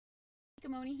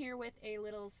Gamoni here with a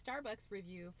little Starbucks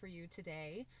review for you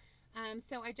today.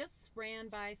 So I just ran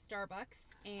by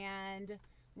Starbucks and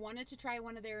wanted to try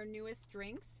one of their newest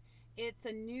drinks. It's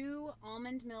a new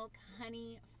almond milk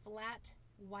honey flat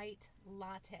white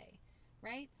latte,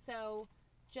 right? So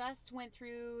just went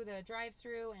through the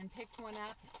drive-through and picked one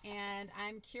up, and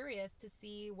I'm curious to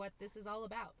see what this is all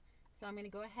about. So I'm going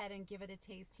to go ahead and give it a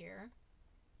taste here.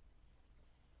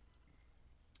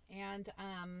 And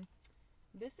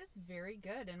this is very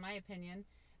good in my opinion.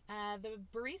 The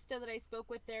barista that I spoke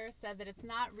with there said that it's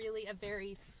not really a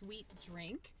very sweet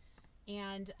drink.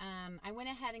 And I went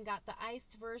ahead and got the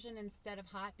iced version instead of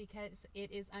hot because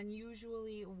it is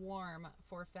unusually warm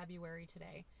for February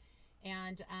today.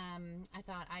 And I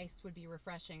thought iced would be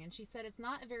refreshing. And she said it's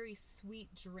not a very sweet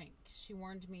drink. She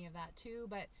warned me of that too.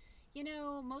 But, you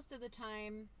know, most of the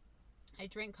time I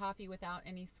drink coffee without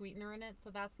any sweetener in it.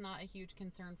 So that's not a huge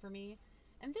concern for me.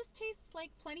 And this tastes like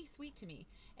plenty sweet to me.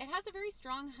 It has a very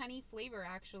strong honey flavor,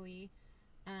 actually.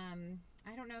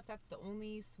 I don't know if that's the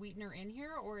only sweetener in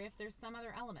here or if there's some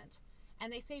other element.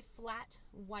 And they say flat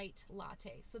white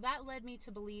latte. So that led me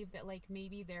to believe that like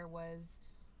maybe there was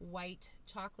white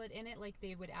chocolate in it, like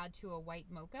they would add to a white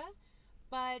mocha.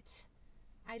 But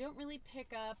I don't really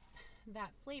pick up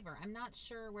that flavor. I'm not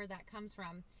sure where that comes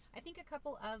from. I think a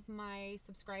couple of my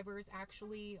subscribers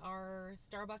actually are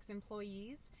Starbucks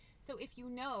employees. So if you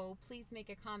know, please make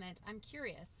a comment. I'm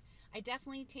curious. I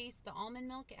definitely taste the almond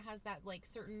milk. It has that like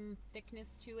certain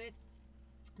thickness to it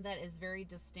that is very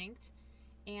distinct.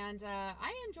 And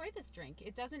I enjoy this drink.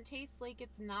 It doesn't taste like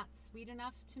it's not sweet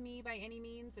enough to me by any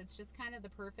means. It's just kind of the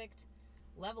perfect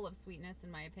level of sweetness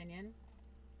in my opinion.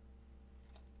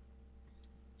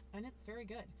 And it's very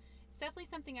good. It's definitely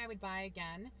something I would buy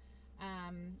again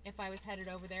if I was headed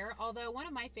over there. Although one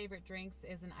of my favorite drinks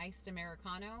is an iced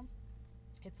Americano.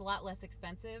 It's a lot less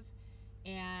expensive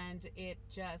and it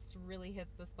just really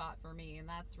hits the spot for me. And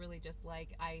that's really just like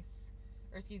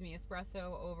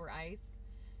espresso over ice.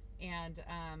 And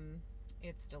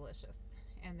it's delicious.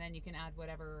 And then you can add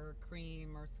whatever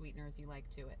cream or sweeteners you like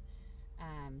to it.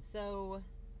 So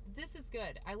this is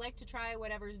good. I like to try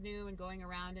whatever's new and going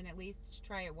around and at least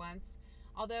try it once.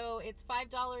 Although it's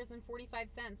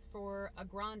 $5.45 for a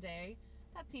grande,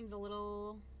 that seems a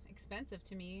little expensive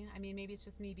to me. I mean, maybe it's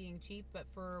just me being cheap, but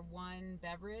for one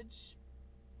beverage,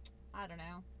 I don't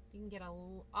know. You can get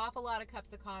an awful lot of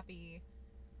cups of coffee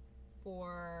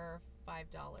for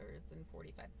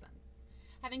 $5.45.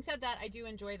 Having said that, I do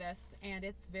enjoy this, and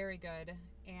it's very good,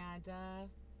 and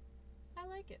I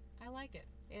like it. I like it.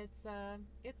 It's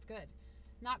good.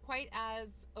 Not quite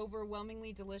as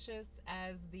overwhelmingly delicious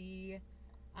as the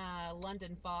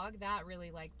London Fog. That really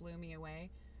like blew me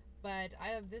away. But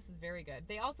this is very good.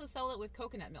 They also sell it with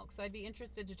coconut milk, so I'd be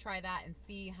interested to try that and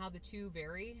see how the two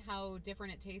vary, how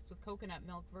different it tastes with coconut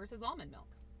milk versus almond milk.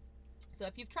 So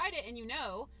if you've tried it and you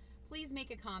know, please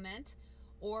make a comment,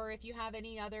 or if you have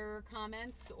any other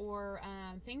comments or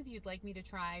things you'd like me to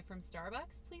try from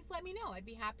Starbucks, please let me know. I'd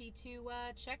be happy to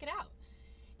check it out.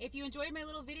 If you enjoyed my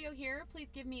little video here, please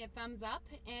give me a thumbs up,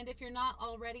 and if you're not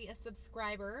already a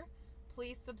subscriber,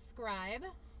 please subscribe.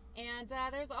 And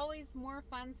there's always more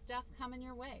fun stuff coming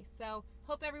your way. So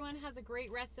hope everyone has a great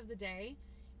rest of the day.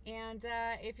 And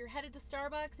if you're headed to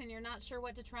Starbucks and you're not sure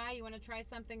what to try, you want to try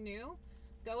something new,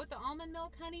 go with the almond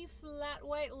milk honey flat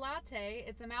white latte.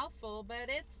 It's a mouthful, but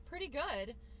it's pretty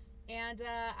good. And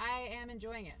I am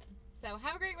enjoying it. So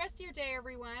have a great rest of your day,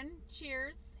 everyone.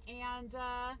 Cheers, and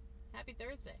happy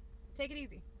Thursday. Take it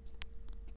easy.